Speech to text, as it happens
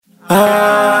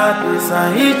Ah, this I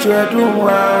hit you do you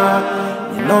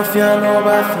no fear no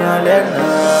ba fear lena.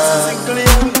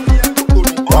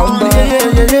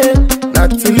 Yeah.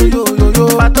 Natty, yo.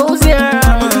 Fatozia,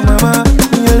 Mama,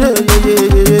 yeah.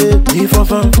 Give for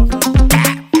fun.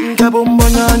 Gabo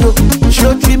mbonyanyo, she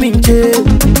treat me nche.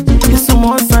 Isu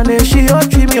monsane, she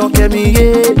treat me okemi ye.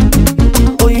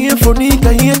 Oye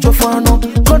fonika ye chofano,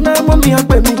 kona mami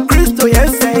akwe mi Kristo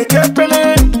yese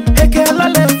ekepele,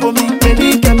 ekelale for me. Eni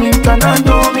kemi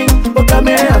kanando mi,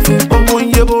 okame afi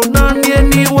omonye bonani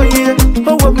eni woye.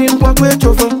 Owo mi kwakwe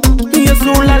chofa,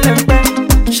 Yesu lalempe,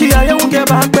 she ayonge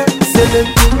bakpe.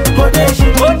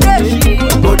 Odeishiee,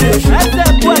 ese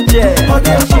kwaje,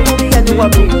 Odeishiee,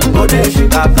 anyone, Odeishiee,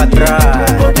 akatra,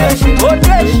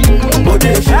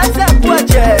 Odeishiee, ese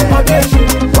kwaje,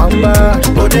 Wamba,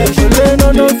 Odeishiee,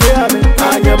 no fear me,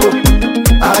 Anyabo,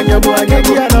 Anyabo,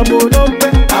 nompe,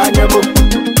 Anyabo,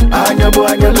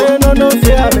 no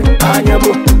fear me,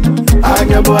 Anyabo,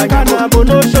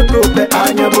 no shokope,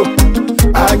 Anyabo.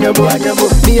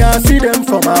 Me I see them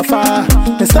from afar.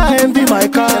 The star envy my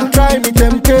car. Try me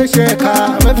temptation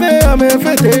car. I'm a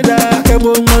fetida.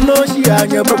 Kebo no she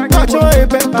Anyabo. Watch on a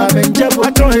pet. I'm in Jabo.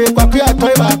 Watch on a papi. I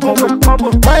toy back.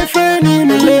 My friend in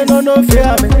the lane no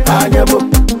fear me. Anyabo.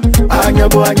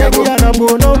 Anyabo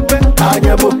no pe.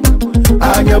 Anyabo.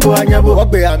 What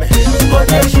be ame?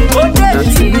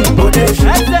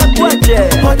 Odeishiee, ese kwaje,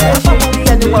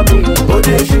 anyone,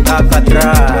 akatra,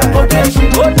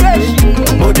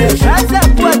 ese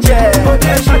kwaje,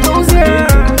 Fatozia,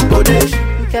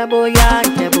 kebo ya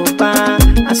kebo pa,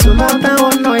 asumata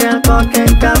ono ya koke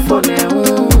kafone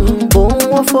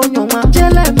bon fonyo ma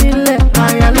jele mile,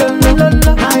 ayalolo,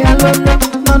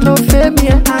 no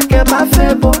femie akeba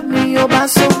febo ni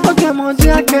obaso, oke moji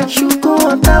ake shuko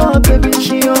otawa baby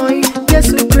shioi,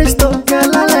 Yesu Kristo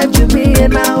kelala jumi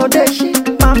na Odeishiee,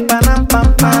 papa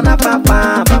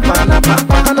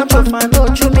no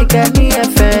chumi keni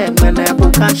FM mene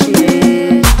bukashi.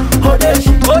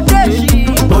 Odeishiee,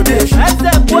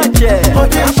 ese kwaje,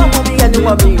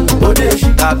 anyone,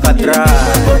 akatra,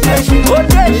 ese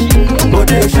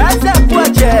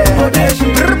kwaje,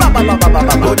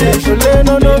 Odeishiee,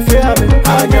 no fear me.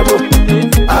 Anyabo,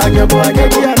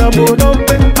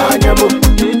 nompe, Anyabo,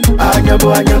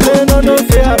 no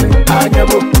fear me.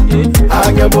 Anyabo,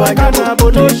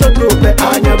 no shokope,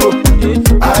 Anyabo.